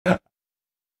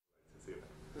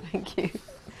Thank you.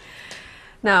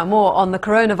 Now, more on the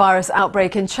coronavirus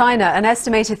outbreak in China. An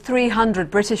estimated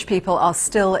 300 British people are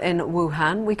still in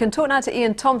Wuhan. We can talk now to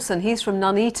Ian Thompson. He's from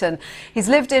Nuneaton. He's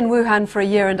lived in Wuhan for a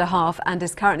year and a half and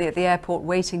is currently at the airport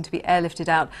waiting to be airlifted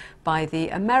out by the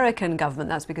American government.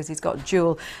 That's because he's got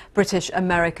dual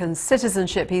British-American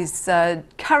citizenship. He's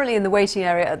currently in the waiting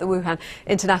area at the Wuhan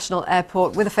International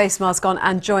Airport with a face mask on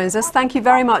and joins us. Thank you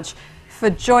very much for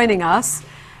joining us.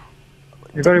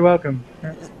 You're very welcome.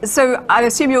 So I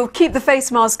assume you'll keep the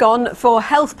face mask on for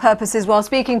health purposes while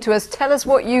speaking to us. Tell us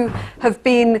what you have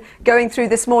been going through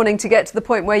this morning to get to the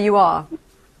point where you are.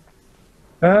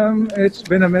 It's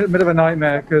been a bit of a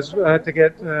nightmare because I had to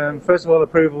get, first of all,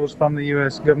 approvals from the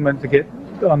US government to get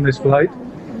on this flight.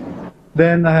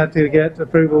 Then I had to get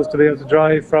approvals to be able to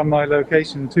drive from my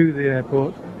location to the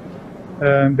airport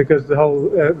because the whole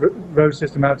road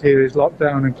system out here is locked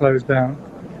down and closed down.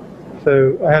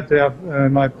 So I had to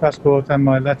have my passport and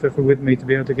my letter with me to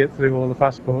be able to get through all the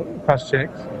pass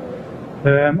checks.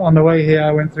 On the way here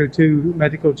I went through 2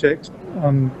 medical checks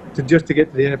just to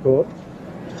get to the airport.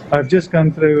 I've just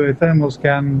gone through a thermal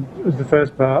scan as the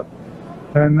first part,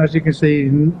 and as you can see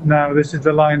now, this is the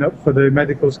lineup for the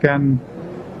medical scan,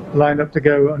 lined up to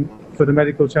go for the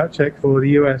medical check for the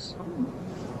US.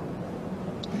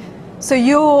 So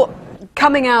you're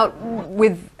coming out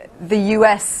with the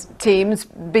US teams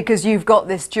because you've got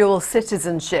this dual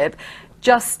citizenship.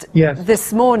 Just yes.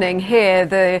 This morning here,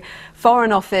 the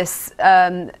Foreign Office,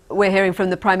 we're hearing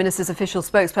from the Prime Minister's official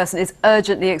spokesperson, is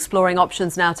urgently exploring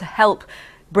options now to help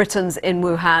Britons in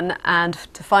Wuhan and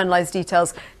to finalise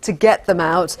details to get them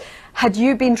out. Had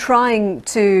you been trying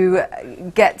to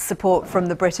get support from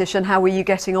the British, and how were you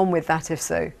getting on with that, if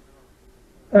so?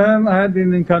 I had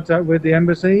been in contact with the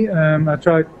embassy. I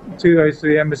tried 2 ways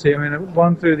through the embassy. I mean,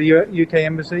 one through the UK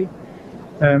embassy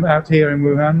out here in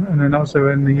Wuhan, and then also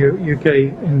in the UK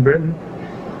in Britain.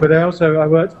 But I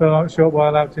worked for a short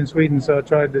while out in Sweden, so I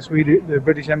tried the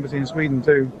British embassy in Sweden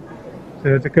too,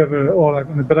 to cover all.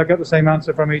 But I got the same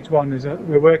answer from each one: is that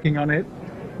we're working on it.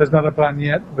 There's not a plan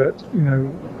yet, but you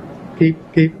know,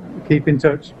 keep in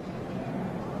touch.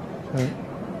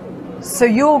 So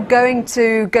you're going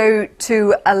to go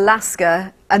to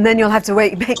Alaska, and then you'll have to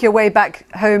make your way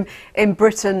back home in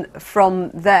Britain from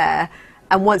there.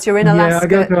 And once you're in Alaska...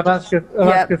 Yeah, I go to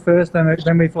Alaska first,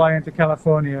 then we fly into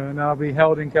California, and I'll be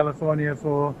held in California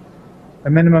for a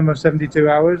minimum of 72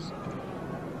 hours.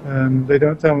 They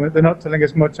don't tell me, they're not telling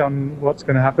us much on what's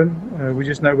going to happen. We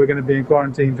just know we're going to be in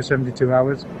quarantine for 72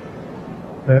 hours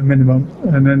minimum,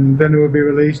 and then we'll be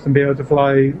released and be able to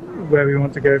fly where we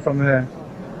want to go from there.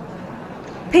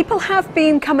 People have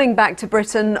been coming back to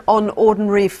Britain on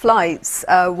ordinary flights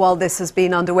while this has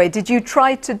been underway. Did you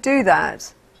try to do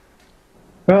that?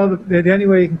 Well, the only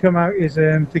way you can come out is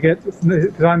to get,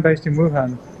 because I'm based in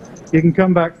Wuhan, you can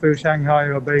come back through Shanghai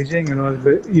or Beijing,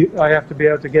 but I have to be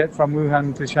able to get from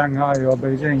Wuhan to Shanghai or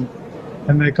Beijing.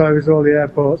 And they close all the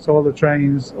airports, all the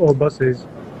trains, all buses.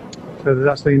 So there's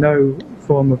actually no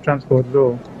form of transport at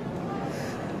all.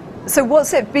 So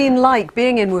what's it been like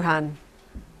being in Wuhan?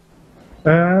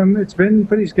 It's been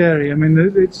pretty scary. I mean,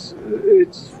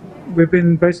 we've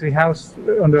been basically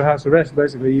under house arrest.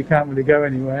 Basically, you can't really go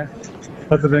anywhere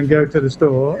other than go to the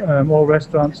store. All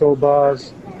restaurants, all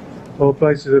bars, all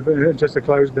places are just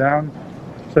closed down.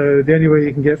 So the only way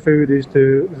you can get food is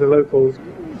to the local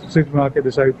supermarket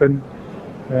that's open,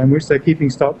 which they're keeping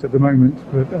stocked at the moment.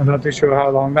 But I'm not too sure how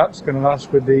long that's going to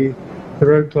last with the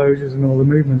road closures and all the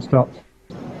movement stopped.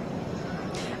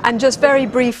 And just very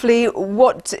briefly,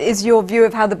 what is your view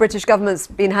of how the British government's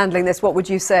been handling this? What would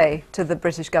you say to the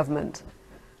British government?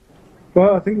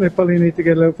 Well, I think they probably need to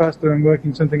get a little faster and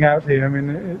working something out here.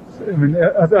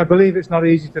 I believe it's not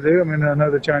easy to do. I mean, I know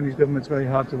the Chinese government's very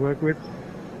hard to work with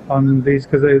on these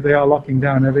because they are locking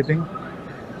down everything.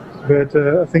 But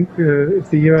I think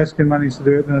if the US can manage to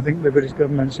do it, then I think the British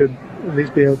government should at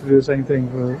least be able to do the same thing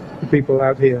for the people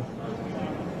out here.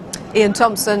 Ian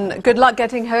Thompson, good luck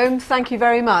getting home. Thank you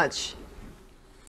very much.